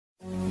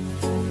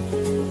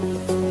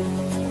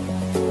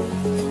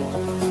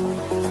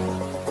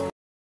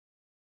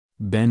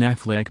Ben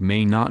Affleck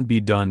may not be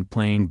done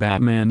playing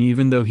Batman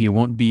even though he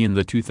won't be in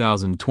the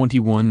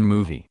 2021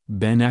 movie.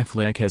 Ben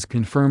Affleck has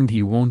confirmed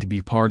he won't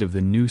be part of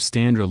the new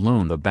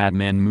standalone The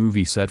Batman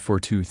movie set for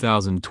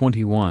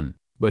 2021,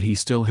 but he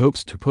still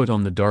hopes to put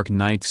on the Dark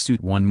Knight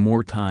suit one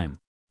more time.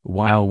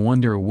 While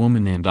Wonder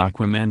Woman and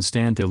Aquaman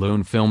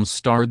standalone films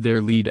starred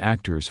their lead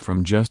actors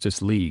from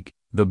Justice League,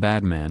 the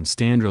Batman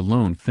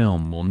standalone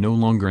film will no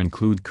longer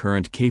include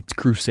current Caped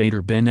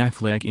Crusader Ben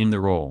Affleck in the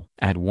role.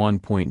 At one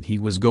point he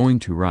was going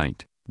to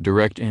write,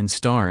 direct and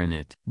star in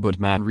it.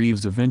 But Matt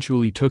Reeves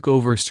eventually took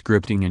over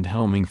scripting and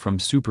helming from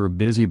super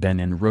busy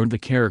Ben and wrote the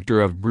character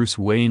of Bruce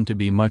Wayne to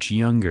be much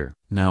younger.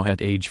 Now at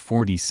age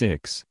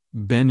 46,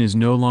 Ben is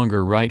no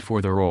longer right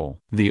for the role.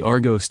 The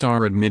Argo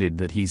star admitted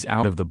that he's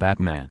out of the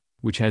Batman,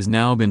 which has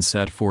now been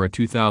set for a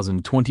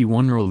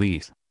 2021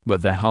 release.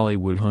 But the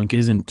Hollywood hunk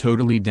isn't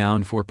totally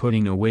down for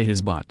putting away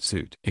his bot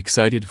suit.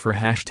 Excited for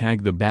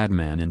 #The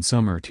Batman in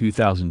summer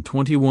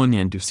 2021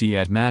 and to see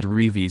Matt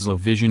Reeves'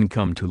 vision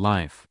come to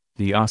life,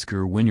 the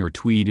Oscar winner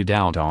tweeted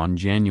out on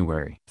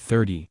January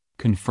 30,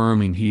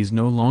 confirming he's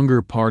no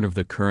longer part of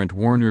the current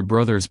Warner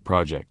Brothers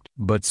project.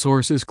 But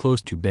sources close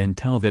to Ben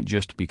tell that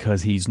just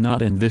because he's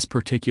not in this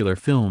particular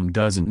film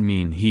doesn't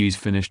mean he's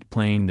finished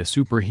playing the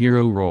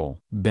superhero role.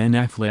 Ben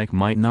Affleck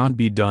might not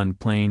be done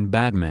playing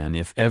Batman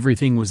if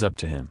everything was up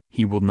to him.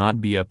 He will not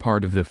be a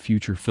part of the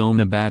future film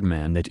The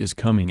Batman that is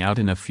coming out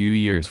in a few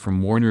years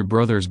from Warner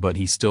Brothers, but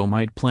he still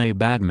might play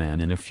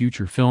Batman in a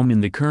future film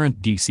in the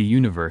current DC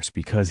universe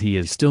because he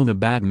is still the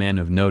Batman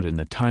of note in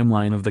the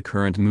timeline of the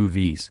current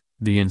movies,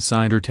 the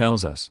insider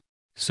tells us.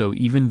 So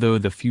even though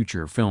the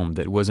future film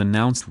that was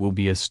announced will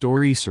be a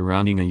story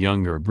surrounding a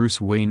younger Bruce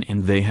Wayne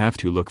and they have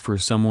to look for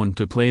someone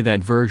to play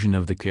that version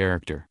of the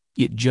character,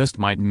 it just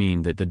might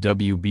mean that the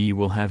WB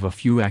will have a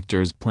few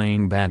actors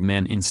playing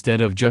Batman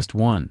instead of just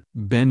one.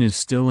 Ben is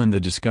still in the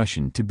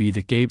discussion to be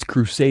the Caped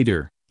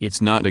Crusader.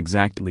 It's not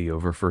exactly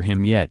over for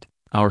him yet,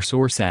 our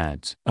source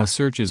adds. A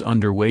search is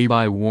underway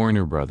by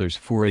Warner Brothers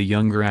for a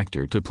younger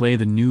actor to play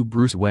the new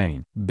Bruce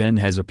Wayne. Ben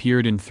has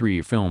appeared in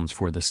 3 films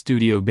for the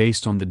studio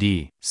based on the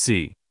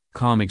DC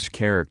Comics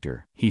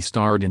character. He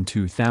starred in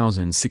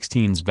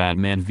 2016's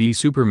Batman v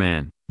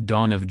Superman,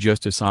 Dawn of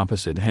Justice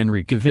opposite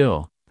Henry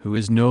Cavill, who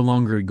is no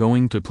longer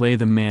going to play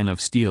the Man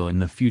of Steel in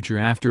the future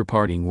after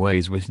parting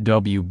ways with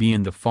WB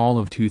in the fall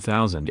of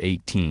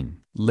 2018.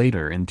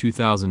 Later in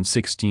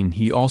 2016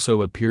 he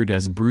also appeared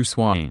as Bruce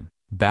Wayne,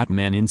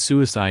 Batman in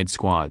Suicide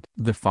Squad.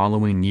 The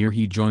following year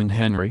he joined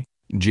Henry,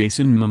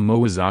 Jason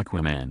Momoa's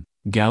Aquaman,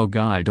 Gal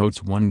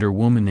Gadot's Wonder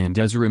Woman and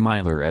Ezra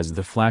Miller as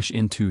The Flash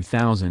in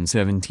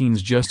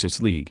 2017's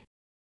Justice League.